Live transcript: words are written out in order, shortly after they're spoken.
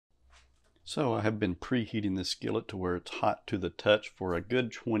So I have been preheating this skillet to where it's hot to the touch for a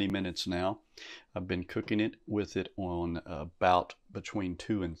good 20 minutes now. I've been cooking it with it on about between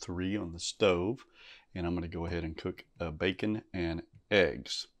 2 and 3 on the stove, and I'm going to go ahead and cook bacon and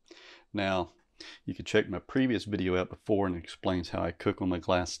eggs. Now you can check my previous video out before, and it explains how I cook on my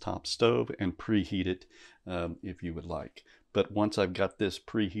glass top stove and preheat it if you would like. But once I've got this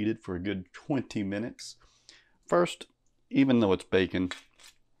preheated for a good 20 minutes, first, even though it's bacon,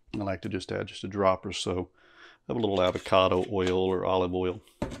 I like to just add just a drop or so of a little avocado oil or olive oil.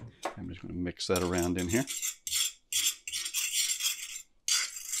 I'm just going to mix that around in here.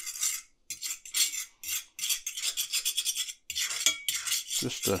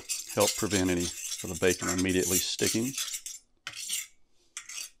 Just to help prevent any of the bacon immediately sticking.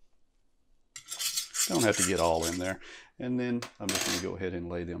 Don't have to get all in there. And then I'm just going to go ahead and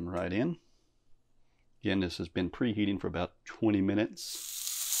lay them right in. Again, this has been preheating for about 20 minutes.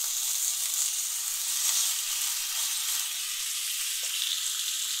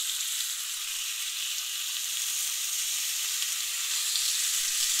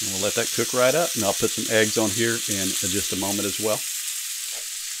 And we'll let that cook right up, and I'll put some eggs on here in just a moment as well.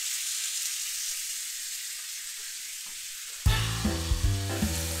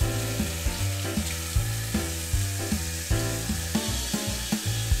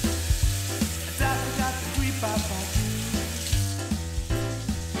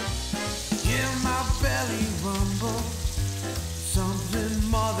 In my belly rumble,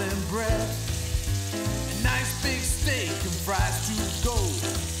 something more than bread. A nice big steak and fries to go.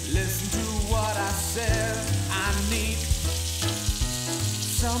 Listen to what I said. I need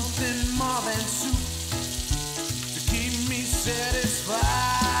something more than soup to keep me satisfied.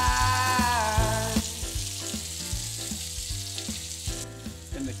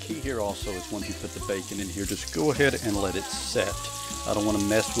 And the key here also is once you put the bacon in here, just go ahead and let it set. I don't want to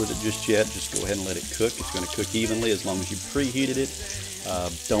mess with it just yet. Just go ahead and let it cook. It's going to cook evenly as long as you preheated it.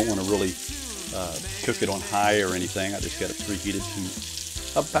 Don't want to really cook it on high or anything. I just got it preheated to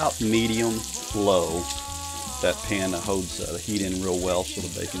about medium low. That pan holds the heat in real well, so the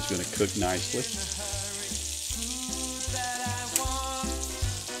bacon's going to cook nicely.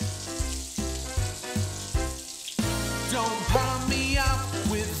 Don't pound me out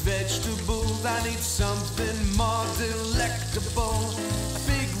with vegetables. I need something more delectable. A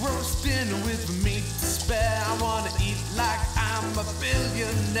big roast dinner with meat to spare. I want to eat like I'm a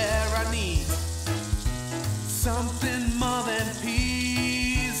billionaire. I need something more than peas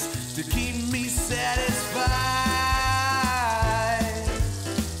to keep me satisfied.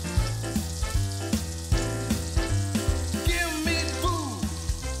 Give me food,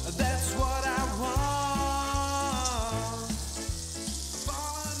 that's what I want.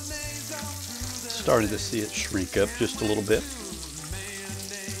 Starting to see it shrink up just a little bit.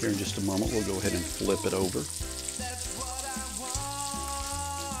 Here in just a moment, we'll go ahead and flip it over.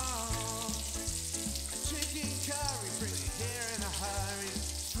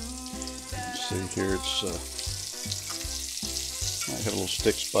 See here, it's I have a little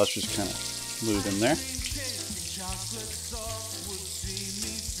stick spots just kind of move in there.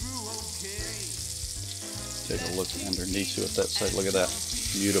 Take a look underneath, see what that side. Look at that,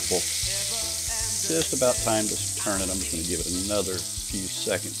 beautiful. Just about time to turn it. I'm just going to give it another few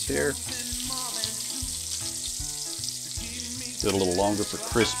seconds here. Do it a little longer for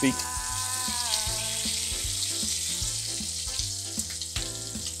crispy.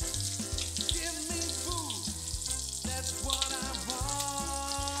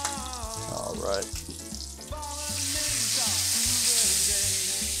 All right.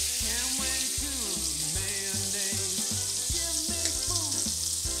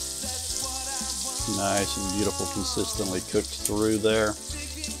 Nice and beautiful, consistently cooked through there.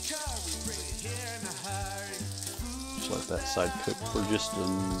 Just let that side cook for just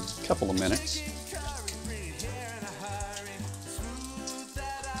a couple of minutes.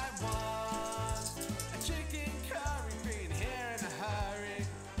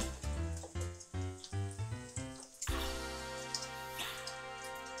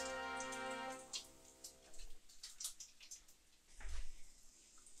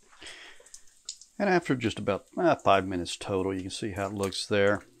 And after just about 5 minutes total, you can see how it looks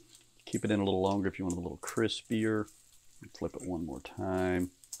there. Keep it in a little longer if you want it a little crispier. Flip it one more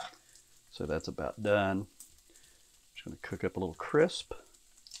time. So that's about done. Just going to cook up a little crisp.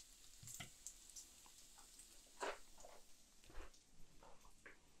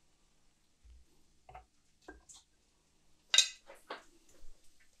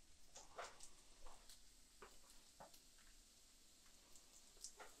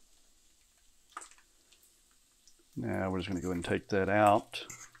 Now we're just going to go ahead and take that out.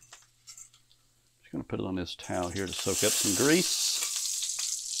 Just going to put it on this towel here to soak up some grease.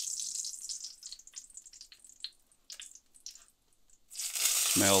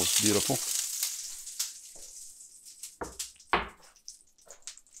 Smells beautiful.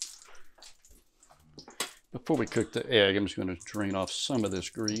 Before we cook the egg, I'm just going to drain off some of this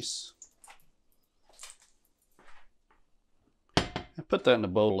grease. And put that in a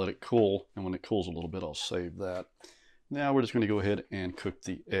bowl, let it cool, and when it cools a little bit, I'll save that. Now we're just going to go ahead and cook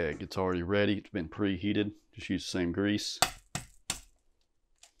the egg. It's already ready. It's been preheated. Just use the same grease.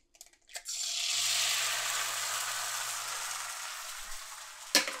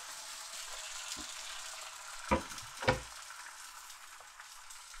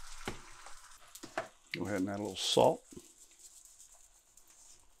 Go ahead and add a little salt.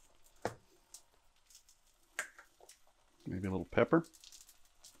 Maybe a little pepper.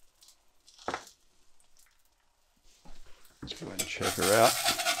 Let's go ahead and check her out.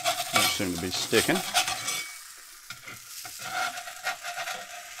 Don't seem to be sticking.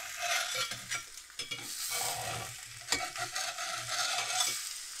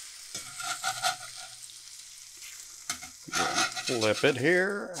 Flip it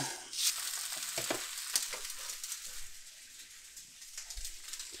here.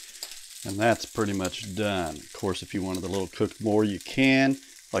 And that's pretty much done. Of course, if you wanted a little cooked more, you can.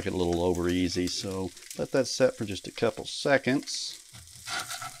 I like it a little over easy, so let that set for just a couple seconds.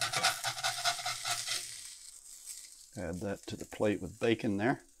 Add that to the plate with bacon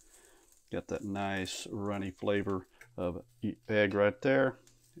there. Got that nice runny flavor of egg right there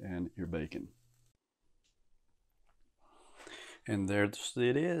and your bacon. And there it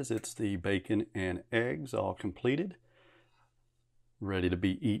is. It's the bacon and eggs all completed, ready to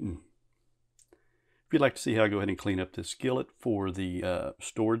be eaten. If you'd like to see how I go ahead and clean up this skillet for the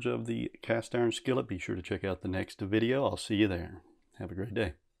storage of the cast iron skillet, be sure to check out the next video. I'll see you there. Have a great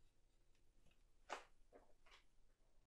day.